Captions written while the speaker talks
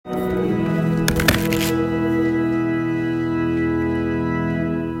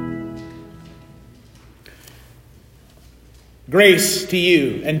Grace to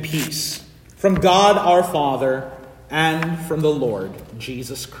you and peace from God our Father and from the Lord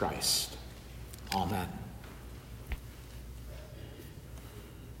Jesus Christ. Amen.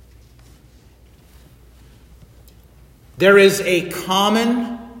 There is a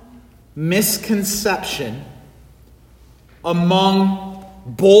common misconception among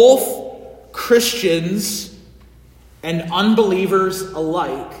both Christians and unbelievers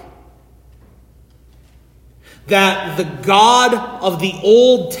alike that the God of the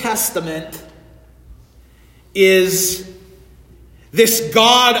Old Testament is this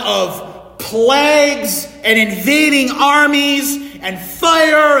God of plagues and invading armies and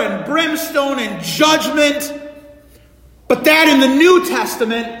fire and brimstone and judgment, but that in the New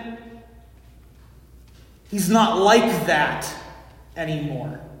Testament, he's not like that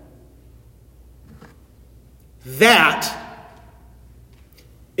anymore. That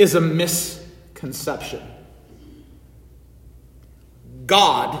is a misconception.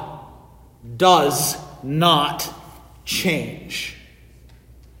 God does not change.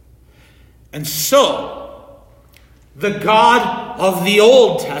 And so, the God of the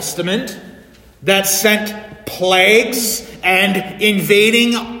Old Testament that sent plagues and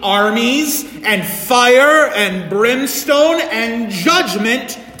invading armies and fire and brimstone and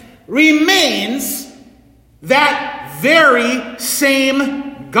judgment remains that very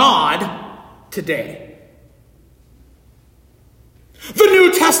same God today. The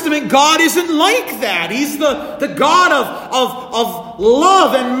New Testament God isn't like that. He's the God of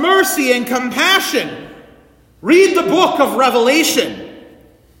love and mercy and compassion. Read the book of Revelation.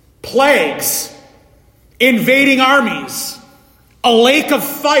 Plagues, invading armies, a lake of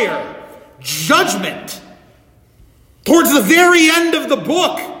fire, judgment. Towards the very end of the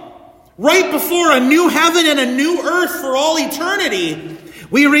book, right before a new heaven and a new earth for all eternity,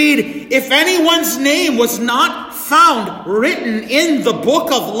 we read, if anyone's name was not found written in the book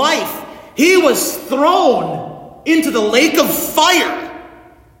of life, he was thrown into the lake of fire.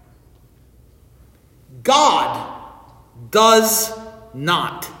 God does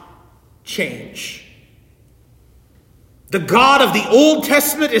not change. The God of the Old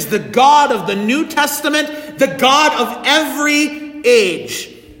Testament is the God of the New Testament, the God of every age.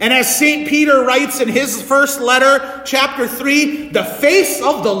 And as St. Peter writes in his first letter, chapter 3, the face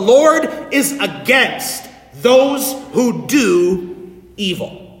of the Lord is against those who do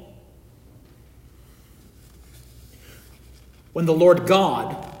evil. When the Lord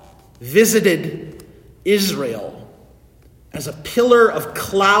God visited Israel as a pillar of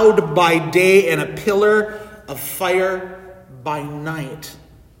cloud by day and a pillar of fire by night,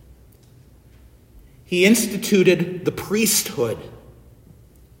 he instituted the priesthood.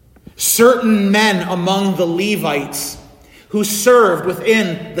 Certain men among the Levites who served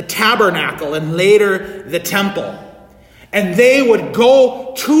within the tabernacle and later the temple. And they would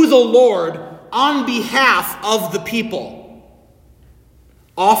go to the Lord on behalf of the people,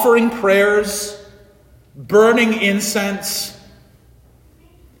 offering prayers, burning incense,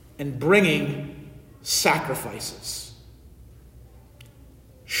 and bringing sacrifices,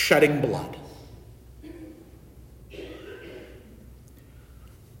 shedding blood.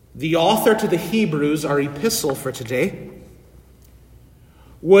 The author to the Hebrews, our epistle for today,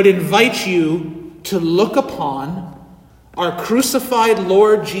 would invite you to look upon our crucified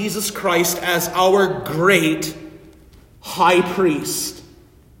Lord Jesus Christ as our great high priest.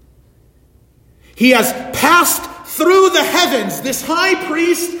 He has passed through the heavens. This high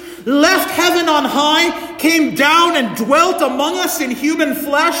priest left heaven on high, came down and dwelt among us in human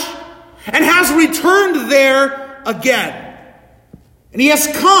flesh, and has returned there again. And he has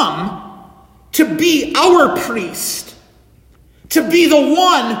come to be our priest, to be the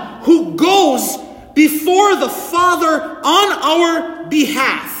one who goes before the Father on our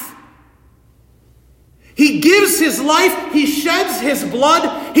behalf. He gives his life, he sheds his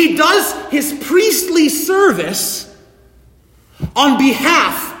blood, he does his priestly service on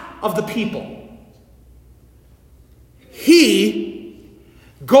behalf of the people. He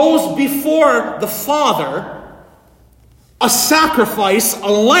goes before the Father, a sacrifice, a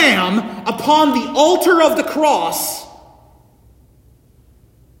lamb, upon the altar of the cross,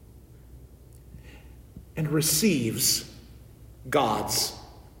 and receives God's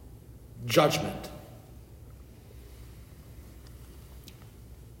judgment.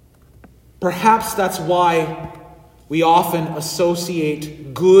 Perhaps that's why we often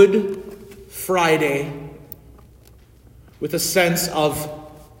associate Good Friday with a sense of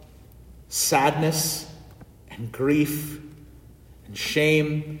sadness and grief and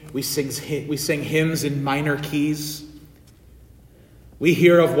shame. We sing hymns in minor keys. We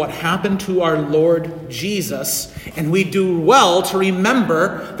hear of what happened to our Lord Jesus, and we do well to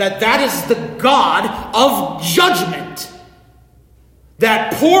remember that that is the God of judgment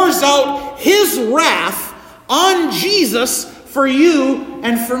that pours out his wrath on Jesus for you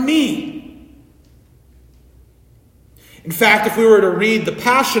and for me. In fact, if we were to read the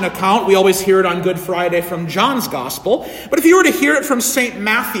Passion account, we always hear it on Good Friday from John's Gospel, but if you were to hear it from St.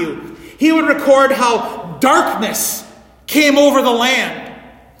 Matthew, he would record how darkness came over the land,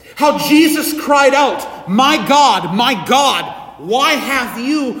 how Jesus cried out, my God, why have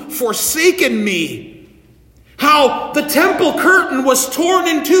you forsaken me? How the temple curtain was torn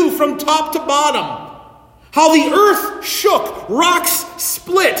in two from top to bottom, how the earth shook, rocks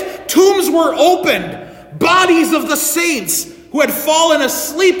split, tombs were opened, bodies of the saints who had fallen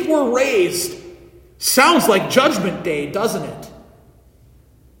asleep were raised. Sounds like Judgment Day, doesn't it?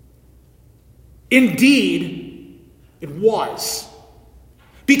 Indeed, it was.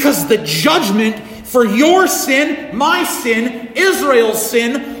 Because the judgment for your sin, my sin, Israel's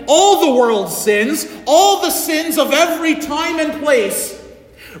sin, all the world's sins, all the sins of every time and place,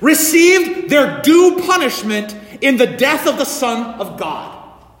 received their due punishment in the death of the Son of God.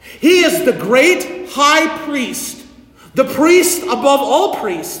 He is the great high priest, the priest above all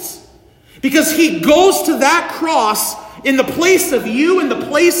priests, because he goes to that cross in the place of you, in the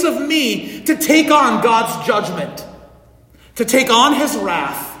place of me, to take on God's judgment, to take on his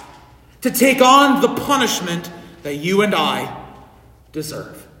wrath, to take on the punishment that you and I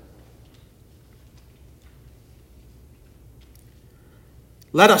deserve.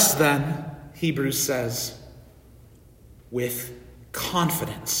 Let us then, Hebrews says, with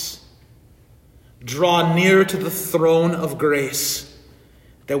confidence draw near to the throne of grace,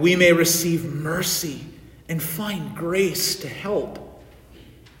 that we may receive mercy and find grace to help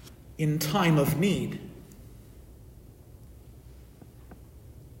in time of need.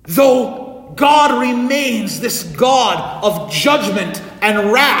 Though God remains this God of judgment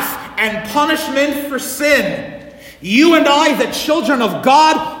and wrath and punishment for sin, you and I, the children of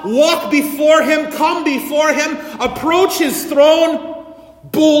God, walk before him, come before him, approach his throne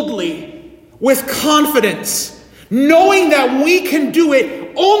boldly, with confidence, knowing that we can do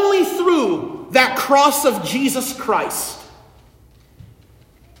it only through that cross of Jesus Christ.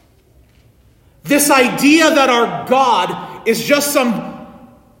 This idea that our God is just some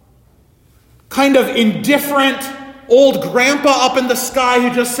kind of indifferent old grandpa up in the sky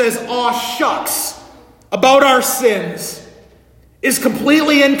who just says, "Aw, shucks," about our sins, is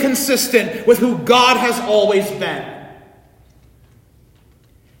completely inconsistent with who God has always been.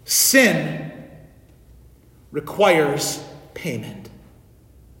 Sin requires payment.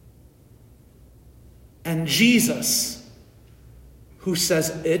 And Jesus, who says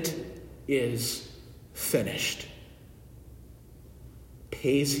it is finished,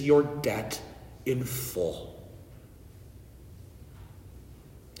 pays your debt in full.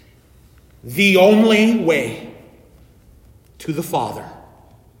 The only way to the Father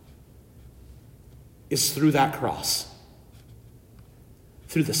is through that cross,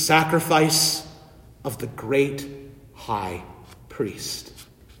 through the sacrifice of the great high priest.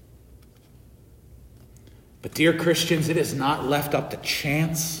 But dear Christians, it is not left up to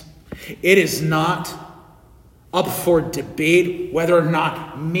chance. It is not up for debate whether or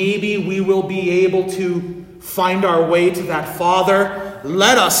not maybe we will be able to find our way to that Father.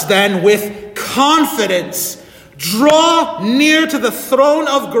 Let us then, with confidence, draw near to the throne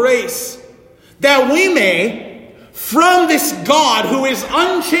of grace, that we may, from this God who is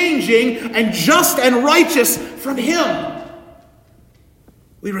unchanging and just and righteous, from him,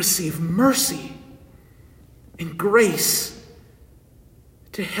 we receive mercy and grace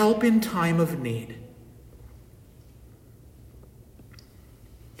to help in time of need.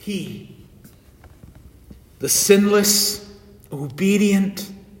 He, the sinless,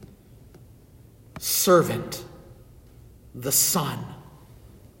 obedient servant, the Son,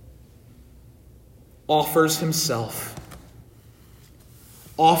 offers himself,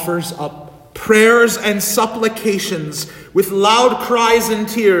 offers up prayers and supplications with loud cries and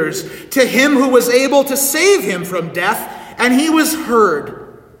tears to him who was able to save him from death, and he was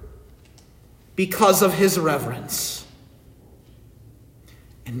heard because of his reverence.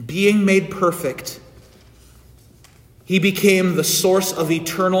 And being made perfect, he became the source of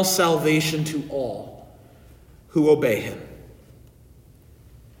eternal salvation to all who obey him.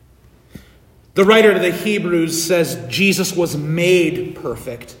 The writer to the Hebrews says Jesus was made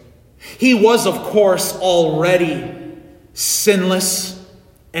perfect. He was, of course, already sinless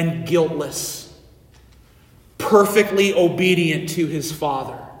and guiltless, perfectly obedient to his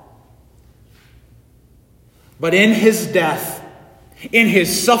Father. But in his death, In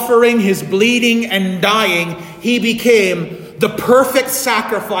his suffering, his bleeding, and dying, he became the perfect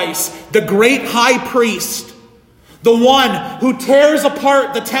sacrifice, the great high priest, the one who tears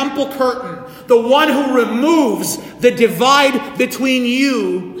apart the temple curtain, the one who removes the divide between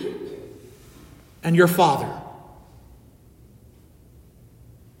you and your Father.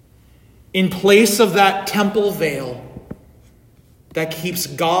 In place of that temple veil that keeps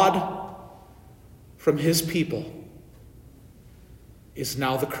God from his people is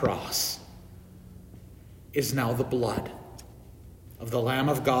now the cross, is now the blood of the Lamb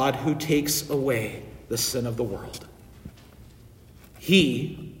of God who takes away the sin of the world.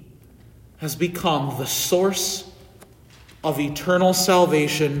 He has become the source of eternal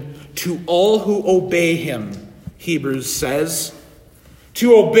salvation to all who obey him, Hebrews says.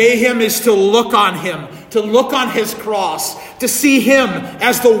 To obey him is to look on him, to look on his cross, to see him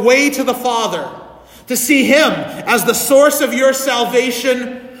as the way to the Father, to see him as the source of your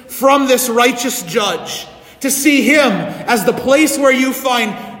salvation from this righteous judge, to see him as the place where you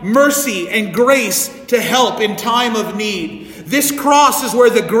find mercy and grace to help in time of need. This cross is where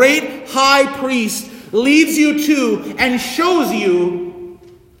the great high priest leads you to and shows you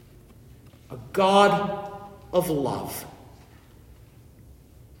a God of love.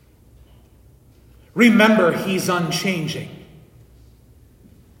 Remember, he's unchanging.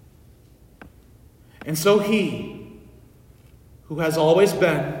 And so he, who has always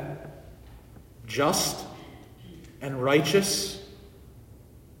been just and righteous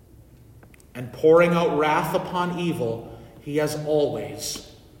and pouring out wrath upon evil, he has always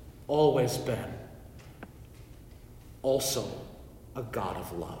been also a God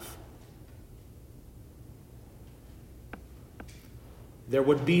of love. There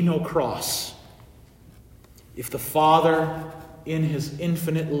would be no cross if the Father, in his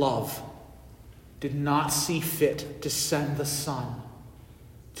infinite love, did not see fit to send the Son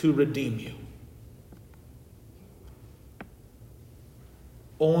to redeem you.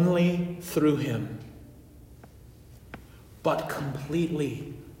 Only through him, but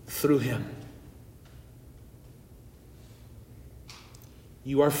completely through him,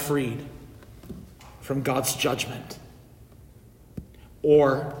 you are freed from God's judgment.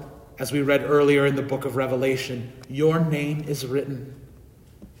 Or, as we read earlier in the book of Revelation, your name is written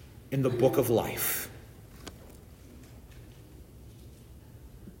in the book of life.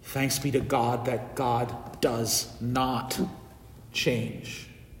 Thanks be to God that God does not change.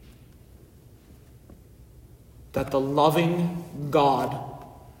 That the loving God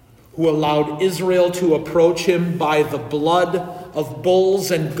who allowed Israel to approach him by the blood of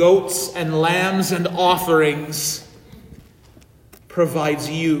bulls and goats and lambs and offerings provides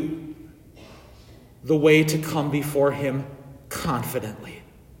you the way to come before him confidently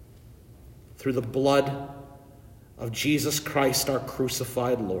through the blood of Jesus Christ, our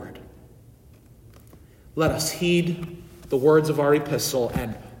crucified Lord. Let us heed the words of our epistle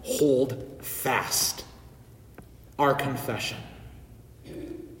and hold fast our confession.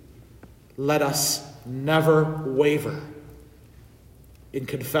 Let us never waver in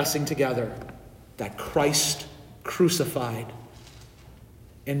confessing together that Christ crucified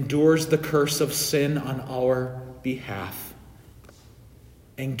endures the curse of sin on our behalf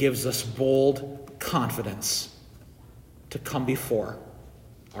and gives us bold confidence to come before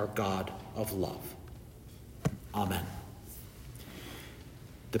our God of love. Amen.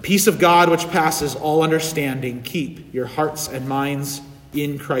 The peace of God, which passes all understanding, keep your hearts and minds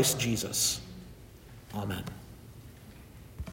in Christ Jesus. Amen.